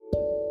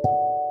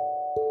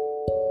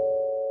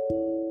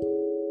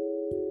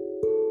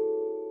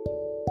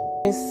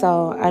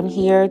So I'm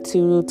here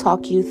to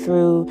talk you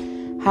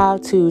through how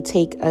to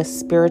take a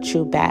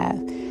spiritual bath.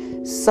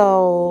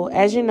 So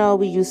as you know,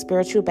 we use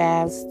spiritual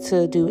baths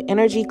to do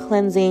energy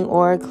cleansing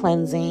or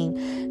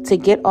cleansing, to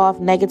get off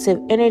negative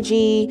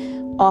energy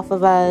off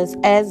of us,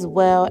 as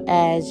well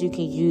as you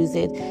can use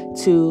it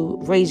to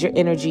raise your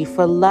energy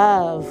for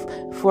love,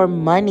 for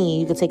money.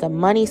 You can take a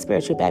money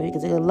spiritual bath. You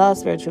can take a love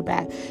spiritual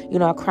bath,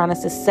 a crown of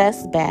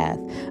success bath,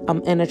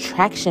 an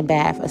attraction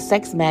bath, a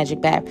sex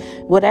magic bath,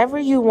 whatever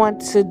you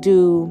want to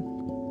do,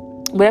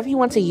 whatever you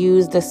want to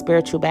use the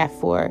spiritual bath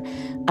for.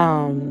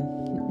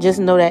 Just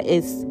know that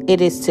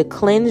it is to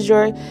cleanse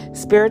your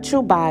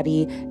spiritual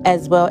body,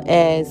 as well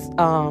as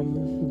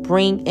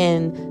bring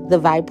in the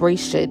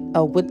vibration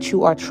of what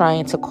you are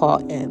trying to call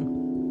in.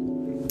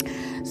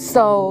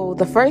 So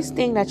the first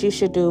thing that you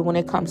should do when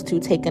it comes to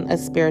taking a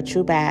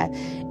spiritual bath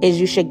is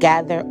you should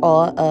gather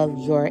all of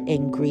your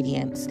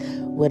ingredients.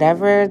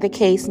 Whatever the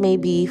case may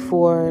be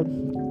for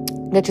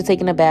that you're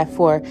taking a bath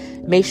for,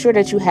 make sure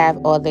that you have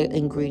all the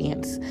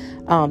ingredients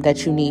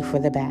that you need for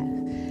the bath.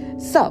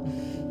 So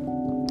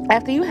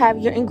after you have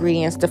your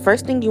ingredients, the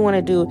first thing you want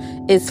to do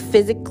is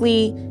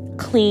physically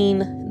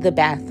clean the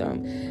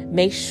bathroom.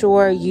 Make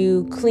sure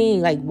you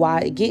clean,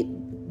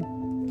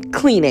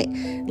 clean it,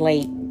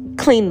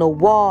 clean the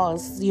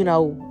walls,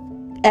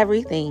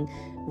 everything.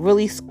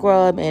 Really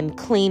scrub and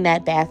clean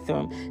that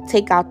bathroom.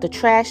 Take out the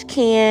trash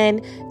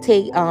can,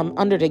 get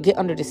under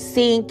the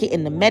sink, get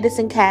in the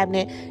medicine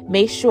cabinet.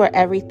 Make sure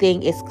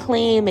everything is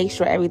clean. Make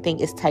sure everything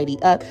is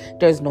tidied up.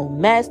 There's no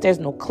mess, there's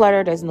no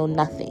clutter, there's no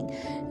nothing.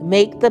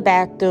 Make the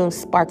bathroom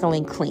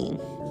sparkling clean.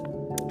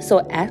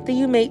 So after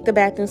you make the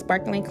bathroom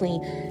sparkling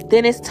clean,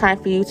 then it's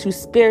time for you to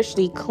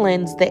spiritually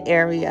cleanse the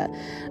area.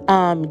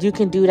 You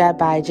can do that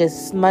by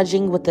just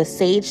smudging with a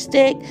sage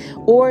stick,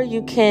 or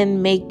you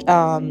can make,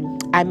 I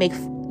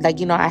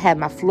have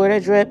my Florida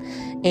drip,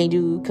 and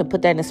you can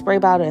put that in a spray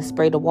bottle and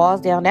spray the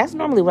walls down. That's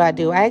normally what I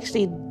do. I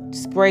actually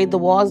spray the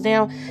walls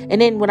down, and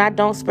then when I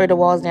don't spray the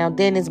walls down,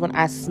 then is when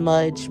I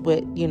smudge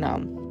with,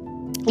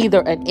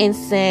 either an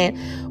incense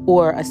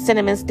or a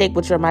cinnamon stick,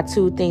 which are my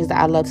two things that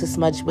I love to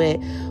smudge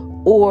with,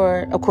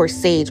 or of course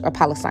sage or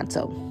Palo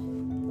Santo.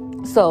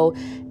 So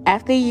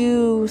after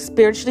you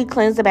spiritually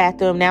cleanse the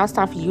bathroom, now it's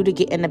time for you to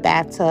get in the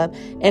bathtub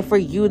and for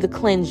you to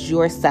cleanse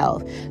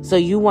yourself. So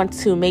you want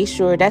to make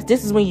sure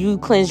this is when you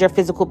cleanse your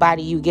physical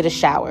body. You get a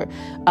shower,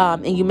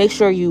 and you make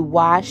sure you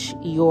wash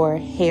your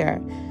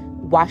hair.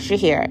 Wash your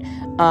hair.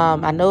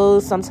 I know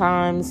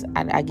sometimes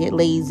I get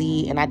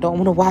lazy and I don't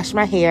want to wash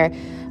my hair.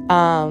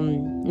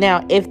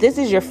 Now, if this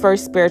is your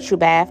first spiritual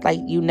bath, like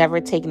you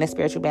never taken a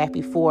spiritual bath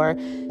before,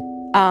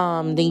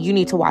 then you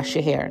need to wash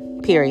your hair,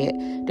 period.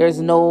 There's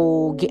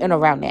no getting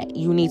around that.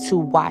 You need to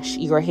wash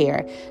your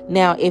hair.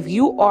 Now, if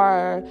you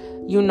are,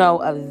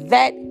 a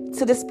vet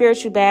to the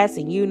spiritual baths,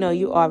 and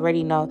you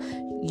already know,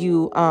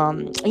 you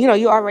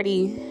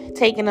already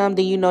taking them,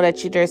 then you know that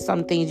there's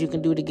some things you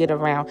can do to get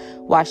around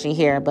washing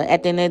hair. But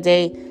at the end of the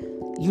day,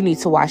 you need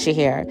to wash your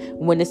hair.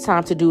 When it's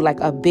time to do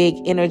like a big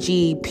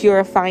energy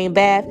purifying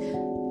bath,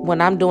 when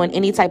I'm doing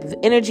any type of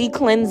energy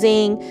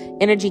cleansing,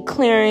 energy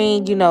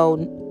clearing,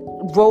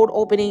 road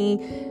opening,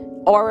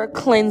 aura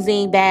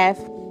cleansing bath,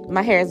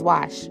 my hair is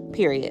washed,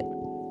 period.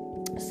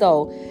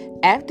 So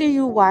after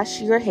you wash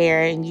your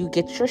hair and you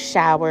get your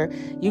shower,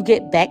 you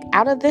get back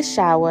out of the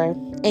shower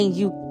and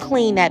you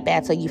clean that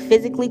bathtub. You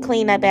physically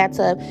clean that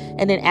bathtub,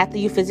 and then after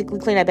you physically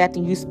clean that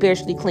bathtub, you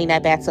spiritually clean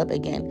that bathtub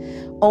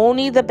again.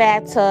 Only the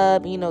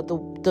bathtub,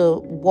 the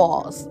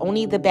walls,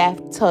 only the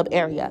bathtub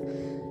area.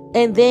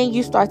 And then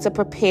you start to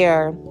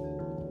prepare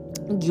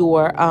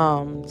your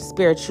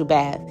spiritual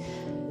bath.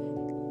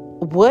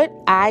 What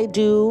I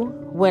do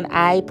when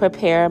I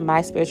prepare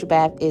my spiritual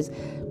bath is,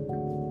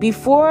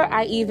 before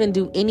I even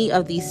do any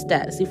of these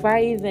steps, before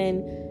I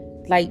even,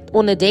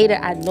 on the day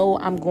that I know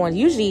I'm going,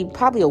 usually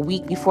probably a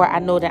week before I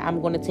know that I'm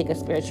going to take a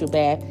spiritual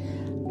bath,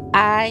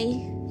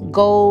 I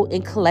go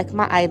and collect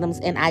my items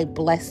and I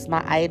bless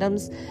my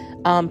items,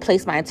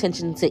 place my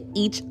intention to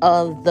each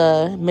of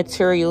the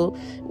material,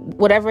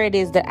 whatever it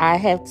is that I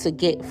have to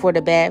get for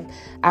the bath,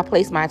 I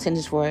place my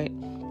intentions for it.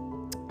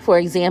 For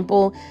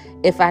example,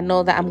 if I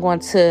know that I'm going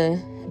to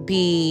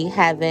be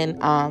having,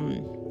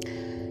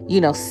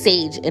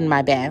 sage in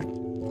my bath,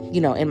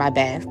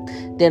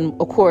 then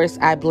of course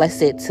I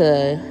bless it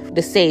to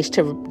the sage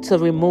to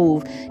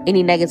remove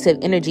any negative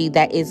energy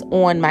that is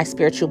on my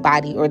spiritual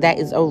body or that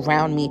is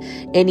around me,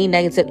 any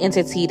negative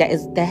entity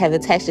that have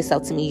attached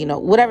itself to me,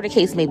 whatever the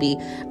case may be,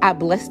 I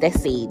bless that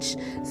sage.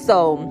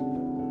 So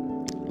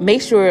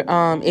make sure,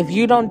 if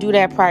you don't do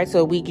that prior to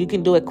a week, you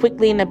can do it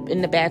quickly in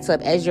the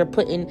bathtub as you're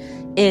putting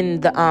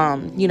in the,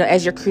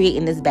 as you're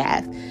creating this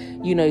bath.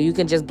 You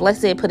can just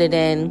bless it, put it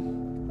in.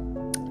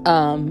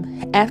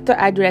 After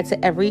I do that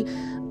to every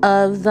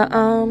of the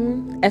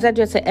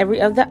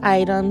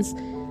items,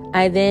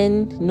 I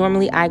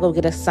go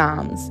get a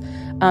Psalms.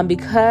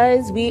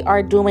 Because we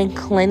are doing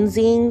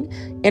cleansing,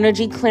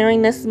 energy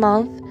clearing this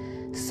month,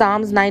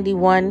 Psalms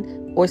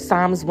 91 or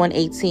Psalms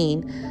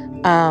 118,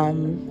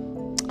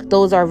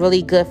 those are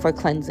really good for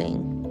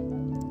cleansing.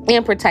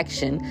 and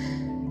protection.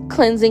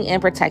 Cleansing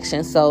and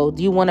protection. So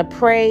you want to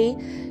pray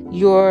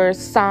your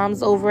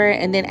Psalms over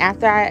it, and then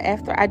after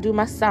I do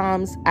my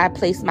Psalms, I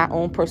place my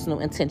own personal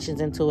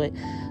intentions into it.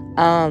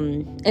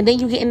 And then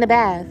you get in the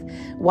bath.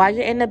 While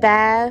you're in the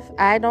bath,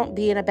 I don't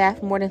be in a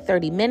bath more than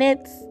 30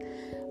 minutes.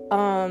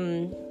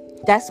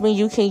 That's when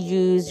you can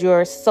use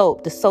your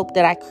soap, the soap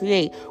that I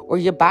create, or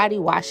your body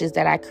washes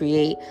that I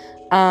create.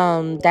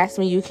 That's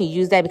when you can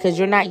use that, because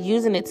you're not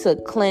using it to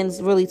cleanse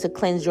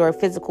your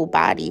physical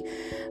body.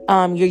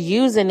 You're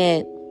using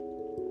it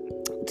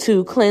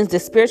to cleanse the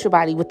spiritual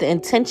body with the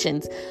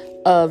intentions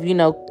of,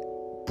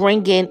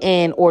 bringing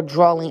in or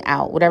drawing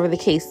out, whatever the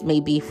case may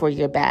be for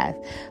your bath.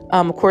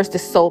 Of course, the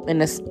soap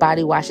and the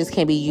body washes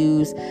can be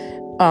used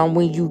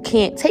when you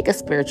can't take a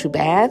spiritual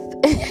bath.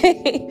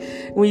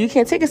 When you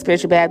can't take a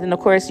spiritual bath, then of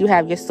course you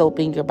have your soap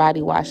and your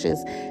body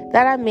washes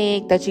that I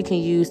make that you can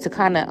use to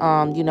kind of,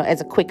 as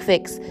a quick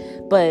fix.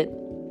 But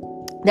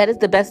that is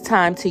the best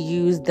time to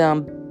use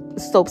them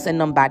soaps and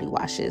them body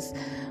washes.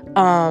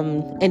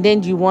 And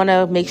then you want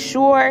to make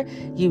sure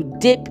you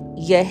dip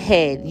your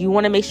head. You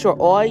want to make sure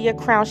all your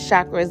crown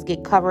chakras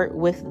get covered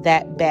with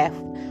that bath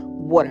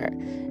water.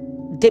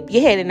 Dip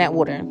your head in that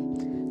water.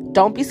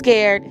 Don't be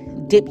scared.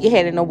 Dip your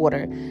head in the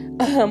water.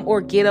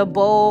 Or get a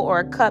bowl or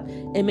a cup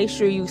and make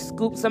sure you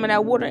scoop some of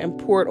that water and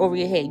pour it over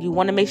your head. You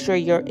want to make sure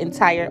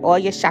all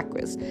your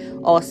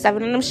chakras, all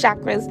 7 of them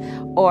chakras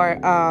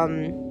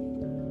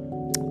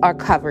are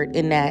covered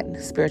in that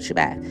spiritual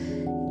bath.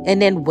 And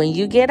then when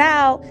you get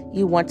out,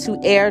 you want to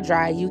air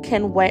dry. You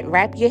can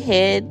wrap your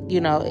head,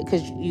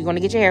 because you're going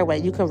to get your hair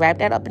wet. You can wrap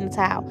that up in a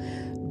towel.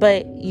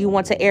 But you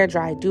want to air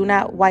dry. Do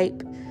not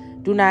wipe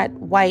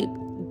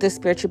the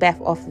spiritual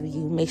bath off of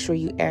you. Make sure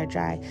you air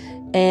dry.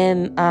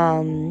 And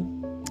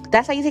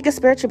that's how you take a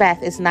spiritual bath.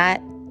 It's not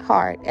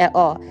hard at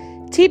all.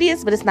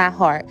 Tedious, but it's not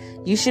hard.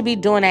 You should be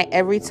doing that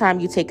every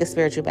time you take a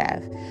spiritual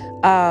bath.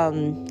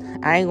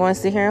 I ain't going to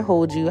sit here and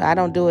hold you. I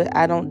don't do it.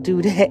 I don't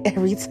do that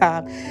every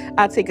time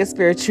I take a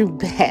spiritual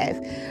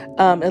bath.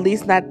 At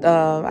least not,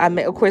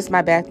 of course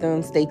my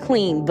bathrooms stay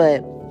clean,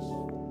 but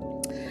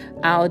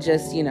I'll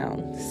just,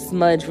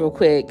 smudge real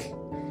quick,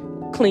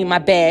 clean my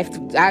bath.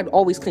 I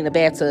always clean the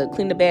bathtub,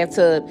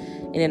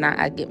 and then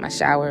I get my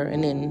shower,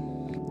 and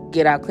then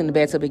get out, clean the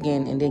bathtub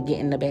again, and then get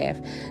in the bath.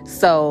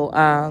 So,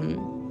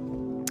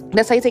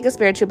 that's how you take a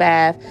spiritual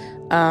bath.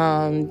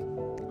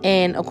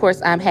 And of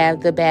course I have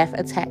the bath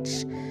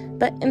attached.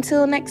 But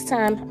until next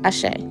time,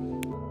 Ashe.